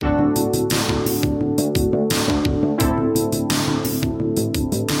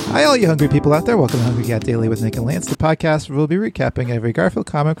Hi, all you hungry people out there. Welcome to Hungry Cat Daily with Nick and Lance, the podcast where we'll be recapping every Garfield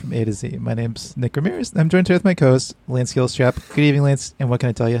comic from A to Z. My name's Nick Ramirez, and I'm joined here with my co-host, Lance Gilstrap. Good evening, Lance, and what can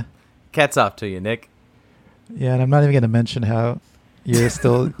I tell you? Cat's off to you, Nick. Yeah, and I'm not even going to mention how you're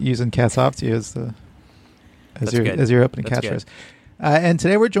still using Cat's off to you as your opening catchphrase. And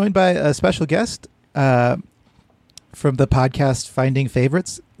today we're joined by a special guest from the podcast Finding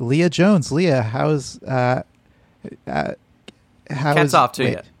Favorites, Leah Jones. Leah, how's Cat's off to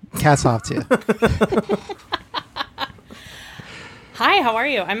you. Cat's off to you. Hi, how are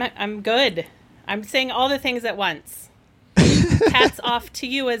you? I'm good. I'm saying all the things at once. Cat's off to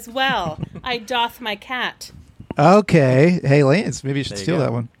you as well. I doth my cat. Okay. Hey, Lance, maybe you should There you steal go.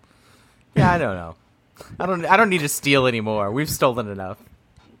 that one. Yeah, I don't know. I don't need to steal anymore. We've stolen enough.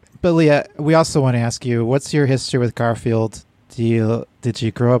 But Leah, we also want to ask you, what's your history with Garfield? Did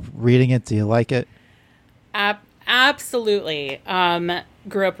you grow up reading it? Do you like it? Absolutely.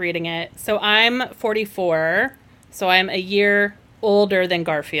 Grew up reading it. So I'm 44. So I'm a year older than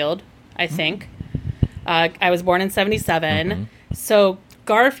Garfield, I think. I was born in 77. Mm-hmm. So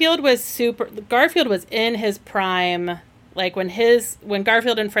Garfield was in his prime. Like when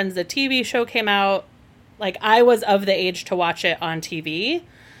Garfield and Friends, the TV show, came out, like I was of the age to watch it on TV.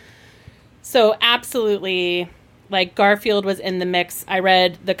 So absolutely, like Garfield was in the mix. I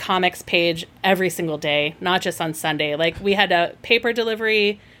read the comics page every single day, not just on Sunday. Like we had a paper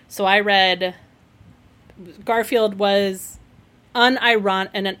delivery, so I read. Garfield was an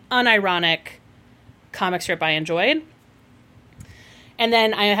unironic comic strip I enjoyed. And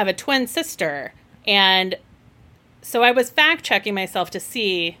then I have a twin sister, and so I was fact-checking myself to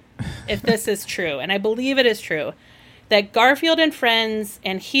see if this is true, and I believe it is true, that Garfield and Friends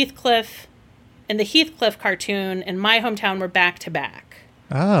and Heathcliff and the Heathcliff cartoon in my hometown were back-to-back.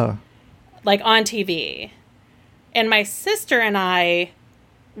 Oh. Like on TV. And my sister and I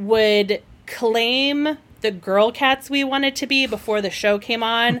would claim the girl cats we wanted to be before the show came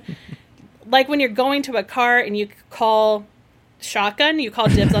on. Like when you're going to a car and you call shotgun, you call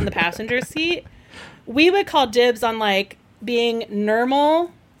dibs on the passenger seat. We would call dibs on like being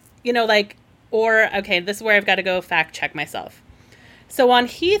normal, this is where I've got to go fact check myself. So on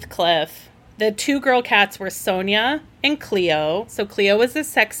Heathcliff, the two girl cats were Sonia and Cleo. So Cleo was the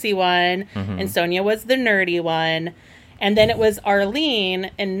sexy one, and Sonia was the nerdy one. And then it was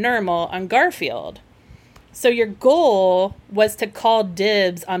Arlene and Nermal on Garfield. So your goal was to call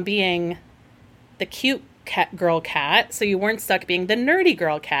dibs on being the cute girl cat, so you weren't stuck being the nerdy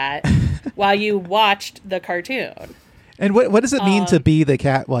girl cat while you watched the cartoon. And what does it mean to be the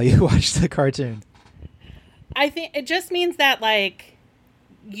cat while you watch the cartoon? I think it just means that, like,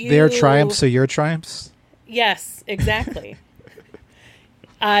 their triumphs are your triumphs? Yes, exactly.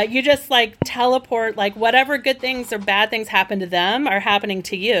 You just, like, teleport, like, whatever good things or bad things happen to them are happening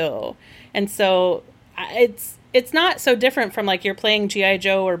to you. And so it's not so different from, like, you're playing G.I.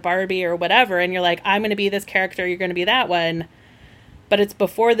 Joe or Barbie or whatever, and you're like, I'm going to be this character, you're going to be that one. But it's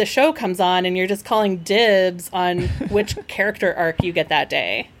before the show comes on, and you're just calling dibs on which character arc you get that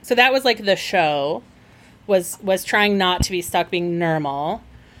day. So that was, like, the show was trying not to be stuck being normal.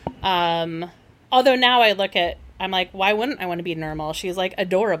 Although now I'm like, why wouldn't I want to be normal? She's, like,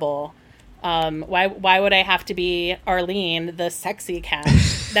 adorable. Why would I have to be Arlene, the sexy cat?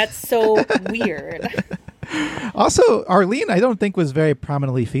 That's so weird. Also, Arlene, I don't think was very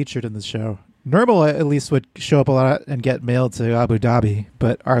prominently featured in the show. Normal at least would show up a lot and get mailed to Abu Dhabi,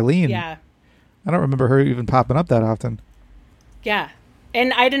 but Arlene, yeah, I don't remember her even popping up that often. Yeah,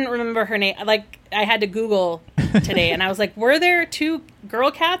 and I didn't remember her name. Like, I had to Google today, and I was like, were there two girl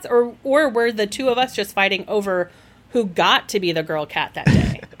cats, or were the two of us just fighting over who got to be the girl cat that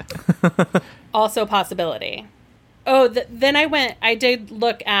day? Also a possibility. Oh, then I did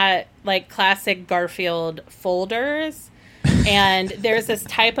look at, like, classic Garfield folders, and there's this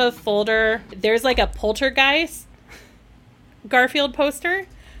type of folder. There's, like, a Poltergeist Garfield poster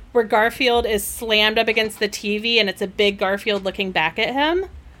where Garfield is slammed up against the TV, and it's a big Garfield looking back at him.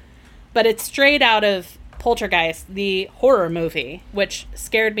 But it's straight out of Poltergeist, the horror movie, which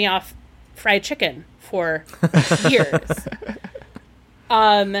scared me off fried chicken for years.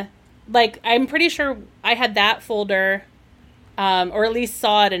 Like, I'm pretty sure I had that folder, or at least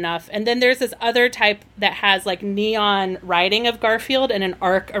saw it enough. And then there's this other type that has, like, neon writing of Garfield and an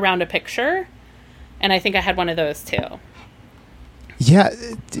arc around a picture. And I think I had one of those, too. Yeah,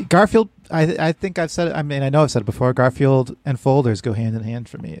 Garfield, I think I've said it. I mean, I know I've said it before. Garfield and folders go hand in hand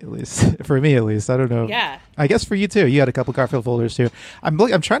for me, at least. For me, at least. I don't know. Yeah. I guess for you, too. You had a couple Garfield folders, too. I'm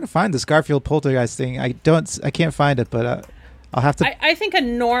trying to find this Garfield Poltergeist thing. I can't find it, but I'll have to. I think a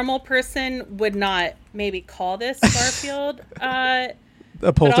normal person would not maybe call this Garfield.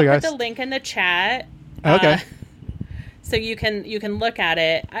 A But I'll poltergeist. put the link in the chat. Okay. So you can look at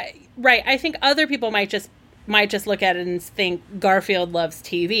it. Right. I think other people might just look at it and think Garfield loves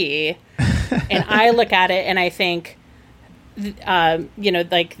TV, and I look at it and I think,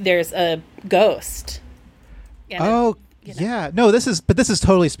 like there's a ghost. Yeah. No, this is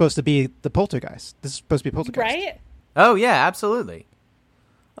totally supposed to be the poltergeist. This is supposed to be poltergeist, Right? Oh yeah, absolutely.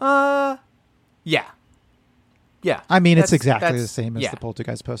 Yeah. I mean, it's exactly the same as the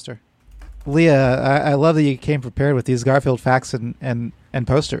poltergeist poster. Leah, I love that you came prepared with these Garfield facts and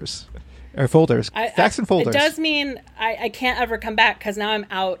posters or folders. Facts and folders. It does mean I can't ever come back because now I'm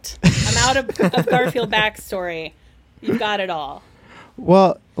out. I'm out of Garfield backstory. You've got it all.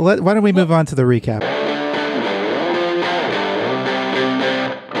 Well, why don't we move on to the recap?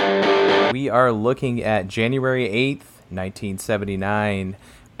 We are looking at January 8th, 1979.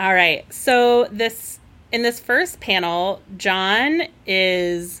 All right. So in this first panel, John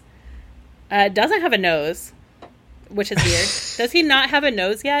is doesn't have a nose, which is weird. Does he not have a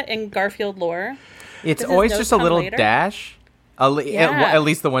nose yet in Garfield lore? It's always just a little later? dash. At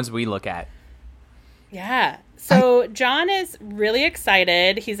least the ones we look at. Yeah. So John is really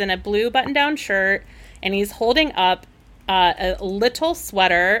excited. He's in a blue button-down shirt, and he's holding up a little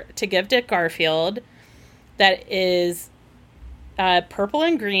sweater to give to Garfield that is purple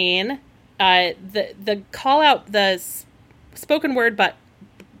and green. The call out, the spoken word, but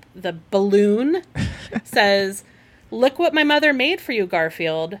the balloon says, "Look what my mother made for you,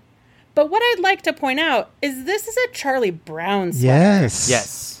 Garfield." But what I'd like to point out is this is a Charlie Brown sweater.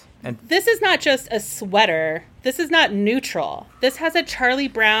 Yes. And this is not just a sweater. This is not neutral. This has a Charlie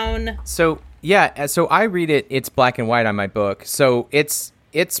Brown. So I read it. It's black and white on my book. So it's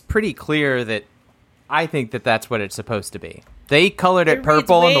pretty clear that I think that that's what it's supposed to be. They colored it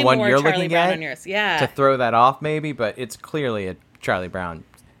purple on the one you're looking at to throw that off maybe, but it's clearly a Charlie Brown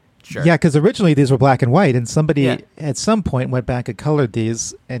shirt. Yeah, because originally these were black and white, and somebody at some point went back and colored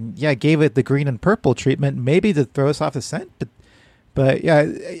these, and gave it the green and purple treatment, maybe to throw us off the scent. But yeah,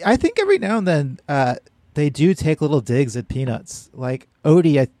 I think every now and then they do take little digs at Peanuts. Like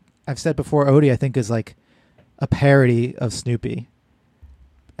Odie, I've said before, Odie I think is like a parody of Snoopy.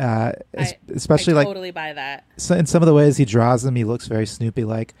 Especially I totally buy that. So in some of the ways he draws them, he looks very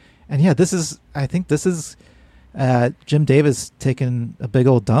Snoopy-like. And I think this is Jim Davis taking a big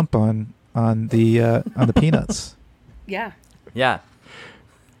old dump on the Peanuts. Yeah. Yeah.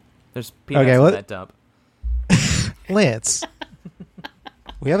 There's peanuts in that dump. Lance,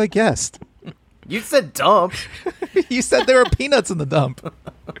 we have a guest. You said dump. You said there were peanuts in the dump.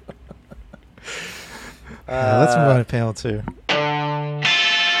 Let's move on to panel 2.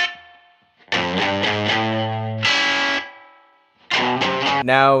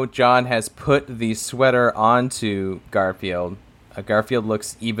 Now John has put the sweater onto Garfield. Garfield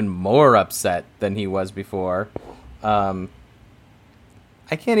looks even more upset than he was before. I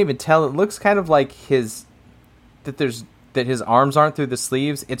can't even tell. It looks kind of like his arms aren't through the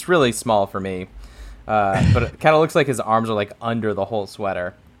sleeves. It's really small for me, but it kind of looks like his arms are like under the whole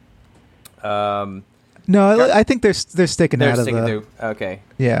sweater. No, I think they're sticking out of the. Through. Okay.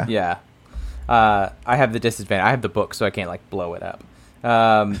 Yeah. Yeah. I have the disadvantage. I have the book, so I can't like blow it up.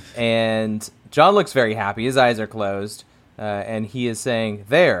 And John looks very happy. His eyes are closed, and he is saying,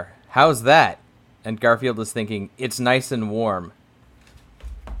 "There, how's that?" And Garfield is thinking, "It's nice and warm."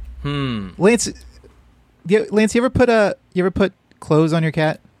 Lance, you ever put clothes on your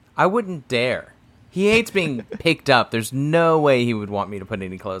cat? I wouldn't dare. He hates being picked up. There's no way he would want me to put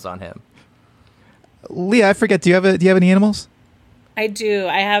any clothes on him. Leah, I forget. Do you have any animals? I do.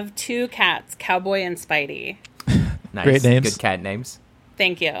 I have 2 cats, Cowboy and Spidey. Nice. Great names. Good cat names.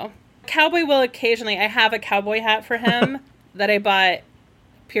 Thank you. Cowboy will occasionally. I have a cowboy hat for him that I bought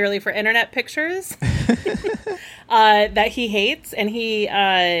purely for internet pictures that he hates, and he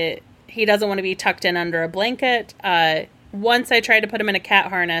doesn't want to be tucked in under a blanket. Once I tried to put him in a cat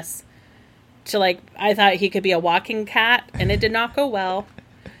harness I thought he could be a walking cat, and it did not go well.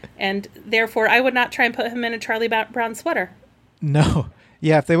 And therefore, I would not try and put him in a Charlie Brown sweater. No.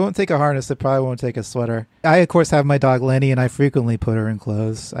 Yeah, if they won't take a harness, they probably won't take a sweater. I, of course, have my dog Lenny, and I frequently put her in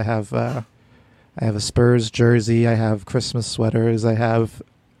clothes. I have a Spurs jersey. I have Christmas sweaters. I have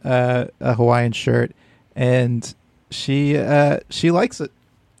a Hawaiian shirt, and she likes it.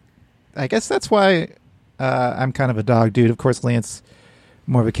 I guess that's why I'm kind of a dog dude. Of course, Lance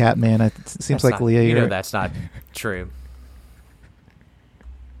more of a cat man. It seems like Leah. You know that's not true.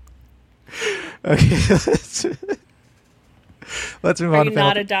 Okay. Let's move on. Are you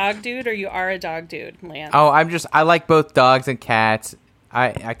not a dog dude, or you are a dog dude, Lance? Oh, I like both dogs and cats.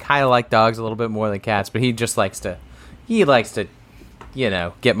 I kind of like dogs a little bit more than cats, but he likes to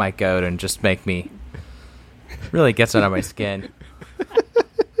get my goat and just make me really gets under my skin.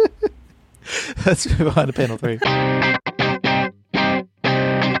 Let's move on to panel 3.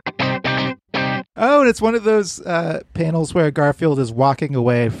 Oh, and it's one of those panels where Garfield is walking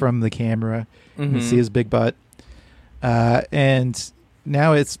away from the camera. Mm-hmm. You see his big butt. And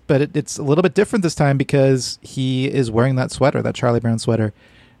now it's a little bit different this time because he is wearing that sweater, that Charlie Brown sweater.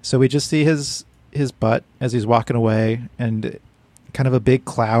 So we just see his butt as he's walking away, and kind of a big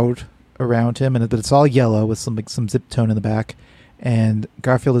cloud around him, but it's all yellow with some zip tone in the back. And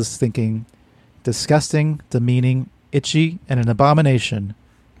Garfield is thinking, disgusting, demeaning, itchy, and an abomination,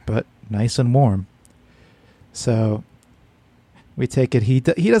 but nice and warm. So we take it he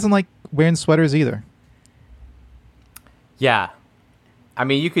doesn't like wearing sweaters either. Yeah. I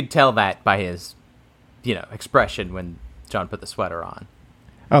mean, you could tell that by his, expression when John put the sweater on.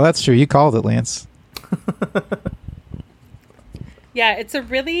 Oh, that's true. You called it, Lance. Yeah, it's a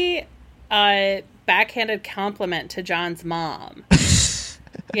really backhanded compliment to John's mom. It's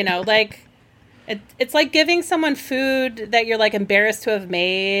like giving someone food that you're like embarrassed to have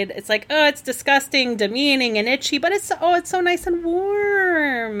made. It's like, oh, it's disgusting, demeaning, and itchy, but it's so nice and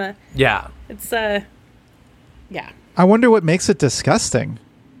warm. Yeah. It's yeah. I wonder what makes it disgusting.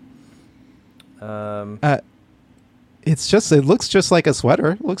 It looks just like a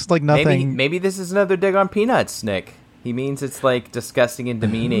sweater. It looks like nothing. Maybe this is another dig on Peanuts, Nick. He means it's like disgusting and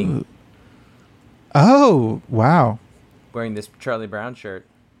demeaning. Ooh. Oh, wow. Wearing this Charlie Brown shirt.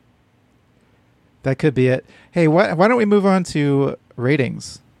 That could be it. Hey, why don't we move on to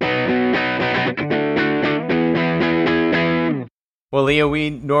ratings? Well, Leo,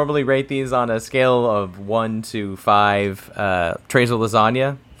 we normally rate these on a scale of 1 to 5 trays of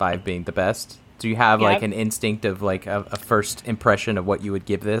lasagna, 5 being the best. Do you have like an instinct of like a first impression of what you would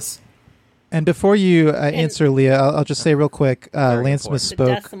give this? And before you answer, Leah, I'll just say real quick, Lance misspoke.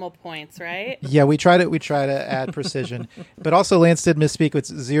 The decimal points, right? Yeah, we try to add precision, but also Lance did misspeak.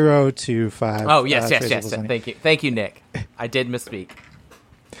 It's 0 to 5. Oh yes. Thank you, Nick. I did misspeak.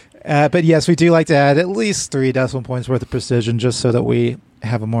 But yes, we do like to add at least 3 decimal points worth of precision, just so that we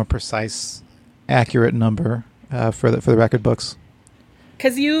have a more precise, accurate number for the record books.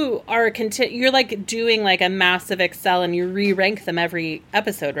 Because you're like doing like a massive Excel and you re-rank them every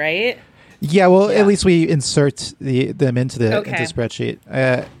episode, right? Yeah, well, at least we insert them into the spreadsheet.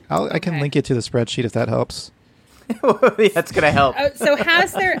 I can link it to the spreadsheet if that helps. That's going to help. So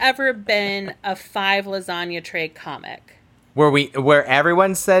has there ever been a 5 lasagna tray comic? Where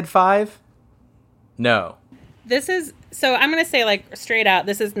everyone said 5? No. So I'm going to say like straight out,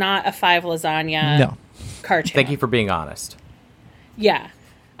 this is not a 5 lasagna cartoon. Thank you for being honest. Yeah.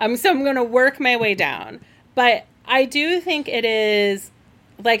 So I'm going to work my way down. But I do think it is...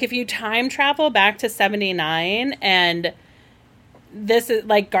 Like, if you time travel back to 79, and this is,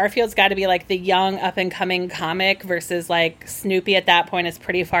 like, Garfield's got to be, like, the young, up-and-coming comic versus, like, Snoopy at that point is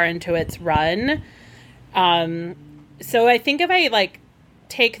pretty far into its run. So I think if I, like,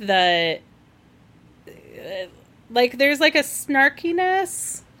 take the... like, there's, like, a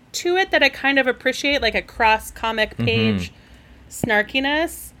snarkiness to it that I kind of appreciate, like a cross-comic page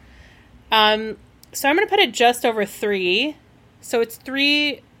snarkiness. So I'm going to put it just over 3. So it's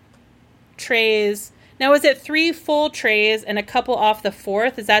 3 trays. Now, is it 3 full trays and a couple off the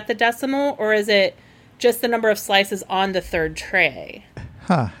 4th? Is that the decimal? Or is it just the number of slices on the 3rd tray?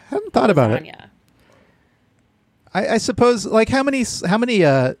 Huh. I haven't thought about it. I suppose, like, how many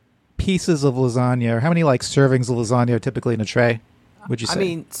pieces of lasagna, or how many, like, servings of lasagna are typically in a tray, would you say? I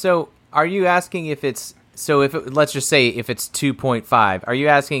mean, so are you asking if it's... So let's just say if it's 2.5, are you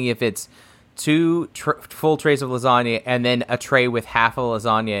asking if it's 2 full trays of lasagna and then a tray with half a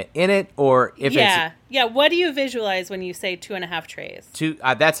lasagna in it, or if it's... Yeah, what do you visualize when you say 2.5 trays?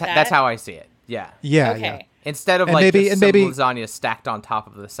 That's how I see it. Yeah. Okay. Yeah. Instead of maybe lasagna stacked on top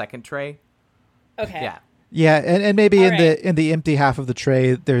of the second tray. Okay. Yeah. Yeah, and maybe in the empty half of the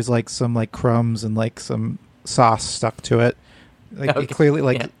tray, there's like some like crumbs and like some sauce stuck to it. Like it clearly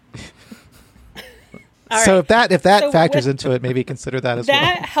like. Yeah. So if that factors into it, maybe consider that as well.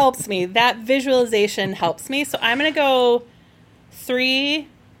 That helps me. That visualization helps me. So I'm going to go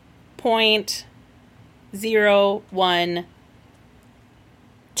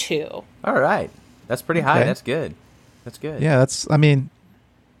 3.012. All right. That's pretty high. Okay. That's good. Yeah, that's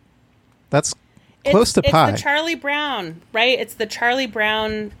close to pie. It's the Charlie Brown, right? It's the Charlie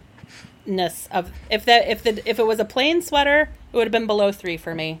Brownness of if it was a plain sweater, it would have been below 3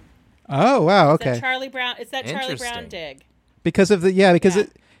 for me. Oh wow! Okay. It's that Charlie Brown dig. Do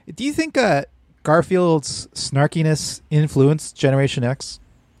you think Garfield's snarkiness influenced Generation X?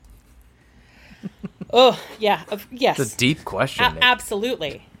 Oh, yeah. Yes. It's a deep question.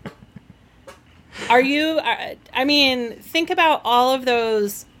 Absolutely. Are you, I mean, think about all of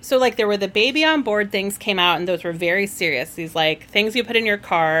those. So, like, there were the Baby on Board things came out, and those were very serious. These, like, things you put in your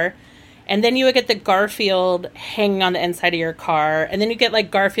car. And then you would get the Garfield hanging on the inside of your car. And then you get,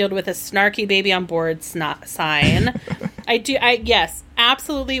 like, Garfield with a snarky Baby on Board sign. Yes,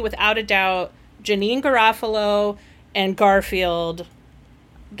 absolutely, without a doubt, Janeane Garofalo and Garfield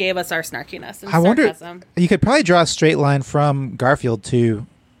gave us our snarkiness and sarcasm. Wonder, you could probably draw a straight line from Garfield to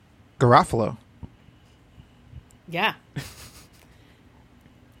Garofalo. Yeah.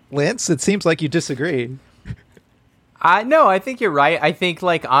 Lance, it seems like you disagree. No, I think you're right. I think,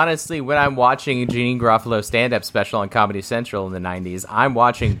 like, honestly, when I'm watching Janeane Garofalo stand-up special on Comedy Central in the 90s, I'm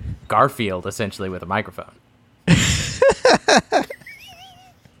watching Garfield, essentially, with a microphone.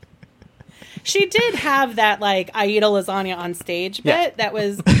 She did have that, like, I eat a lasagna on stage bit that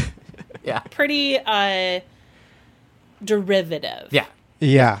was pretty derivative. Yeah.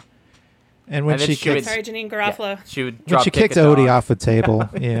 Yeah. And when she kicked... Sorry, Janeane Garofalo. Yeah, she would when she kicked Odie off the table.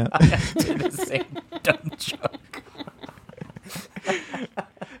 Yeah. Did the same dumb joke.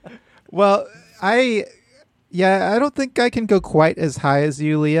 Well, I don't think I can go quite as high as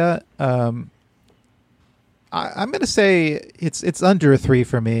you, Leah. I'm going to say it's under a 3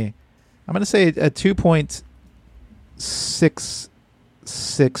 for me. I'm going to say a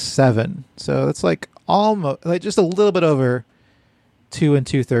 2.667. So it's like almost, like just a little bit over 2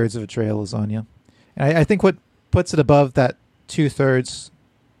 2/3 of a tray of lasagna. And I think what puts it above that 2/3.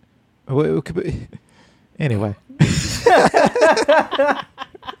 Anyway.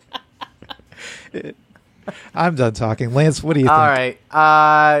 I'm done talking. Lance, what do you think? All right.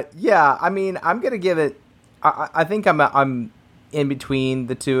 Yeah, I mean, I'm going to give it, I think I'm in between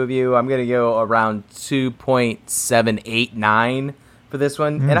the two of you. I'm going to go around 2.789 for this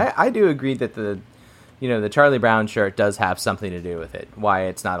one. And I do agree that the Charlie Brown shirt does have something to do with it, why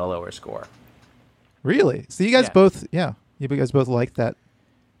it's not a lower score. Really? So you guys both like that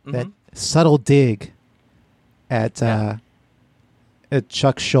that subtle dig at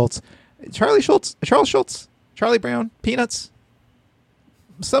Chuck Schultz. Charles Schultz, Charlie Brown, Peanuts.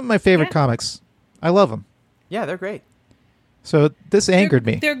 Some of my favorite comics. I love them. Yeah, they're great. So this angered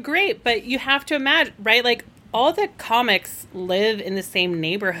me. They're great, but you have to imagine, right? Like, all the comics live in the same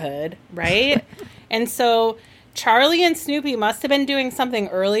neighborhood, right? And so Charlie and Snoopy must have been doing something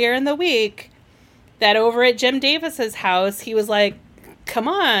earlier in the week that over at Jim Davis's house, he was like, come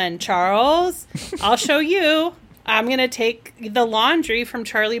on, Charles, I'll show you. I'm going to take the laundry from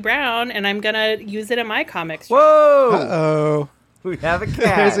Charlie Brown, and I'm going to use it in my comics. Whoa! Uh-oh. We have a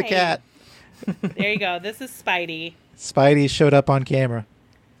cat. There's a cat. There you go. This is Spidey. Spidey showed up on camera.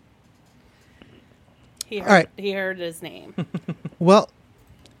 He heard his name. Well,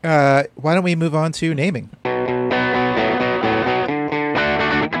 why don't we move on to naming?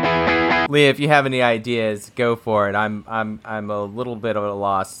 Leah, if you have any ideas, go for it. I'm a little bit of a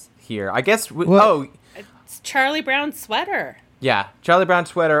loss here. I guess. It's Charlie Brown sweater. Yeah, Charlie Brown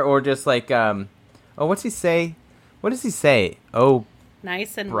sweater, or just like what's he say? What does he say? Oh,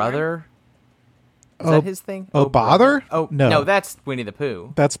 nice and brother. Is that his thing? Oh, bother? Oh no, that's Winnie the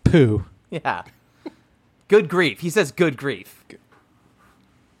Pooh. That's Pooh. Yeah. Good grief. He says good grief.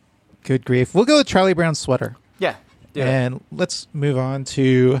 Good grief. We'll go with Charlie Brown sweater. Yeah. And let's move on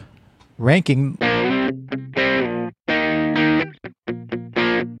to ranking.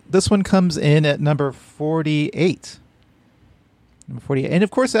 This one comes in at number 48. And of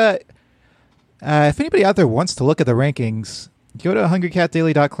course, if anybody out there wants to look at the rankings, go to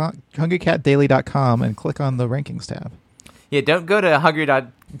hungrycatdaily.com and click on the rankings tab. Yeah, don't go to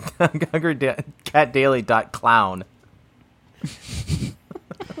hungrycatdaily.clown.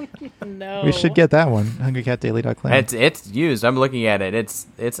 No. We should get that one, hungrycatdaily.clown. It's used. I'm looking at it.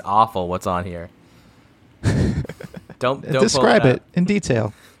 It's awful what's on here. Don't describe it in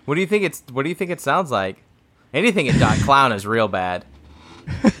detail. What do you think it sounds like? Anything at .clown is real bad.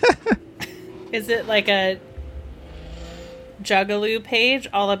 Is it like a Jugaloo page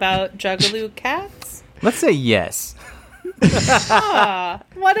all about Jugaloo cats? Let's say yes. What a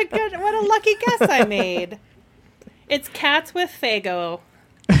lucky guess I made. It's cats with Faygo.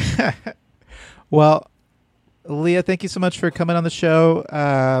 Well, Leah, thank you so much for coming on the show.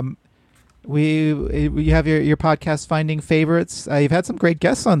 We have your podcast, Finding Favorites. You've had some great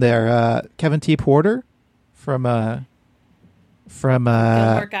guests on there. Kevin T. Porter from Gilmore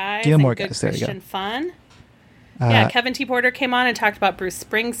Guys. Gilmore Good Guys. There you go. Christian Fun. Yeah, Kevin T. Porter came on and talked about Bruce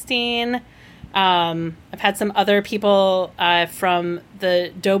Springsteen. I've had some other people from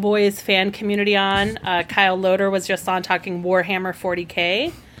the Doughboys fan community on. Kyle Loader was just on talking Warhammer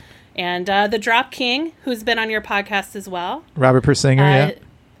 40K. And the Drop King, who's been on your podcast as well. Robert Persinger, yeah.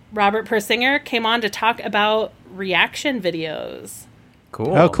 Robert Persinger came on to talk about reaction videos.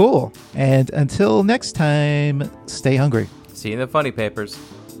 Cool. Oh, cool. And until next time, stay hungry. See you in the funny papers.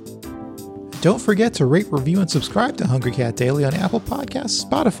 Don't forget to rate, review, and subscribe to Hungry Cat Daily on Apple Podcasts,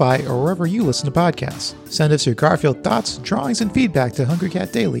 Spotify, or wherever you listen to podcasts. Send us your Garfield thoughts, drawings, and feedback to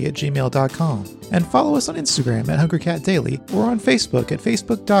hungrycatdaily@gmail.com. And follow us on Instagram at hungrycatdaily or on Facebook at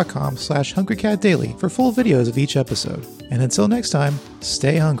facebook.com/hungrycatdaily for full videos of each episode. And until next time,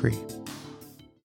 stay hungry.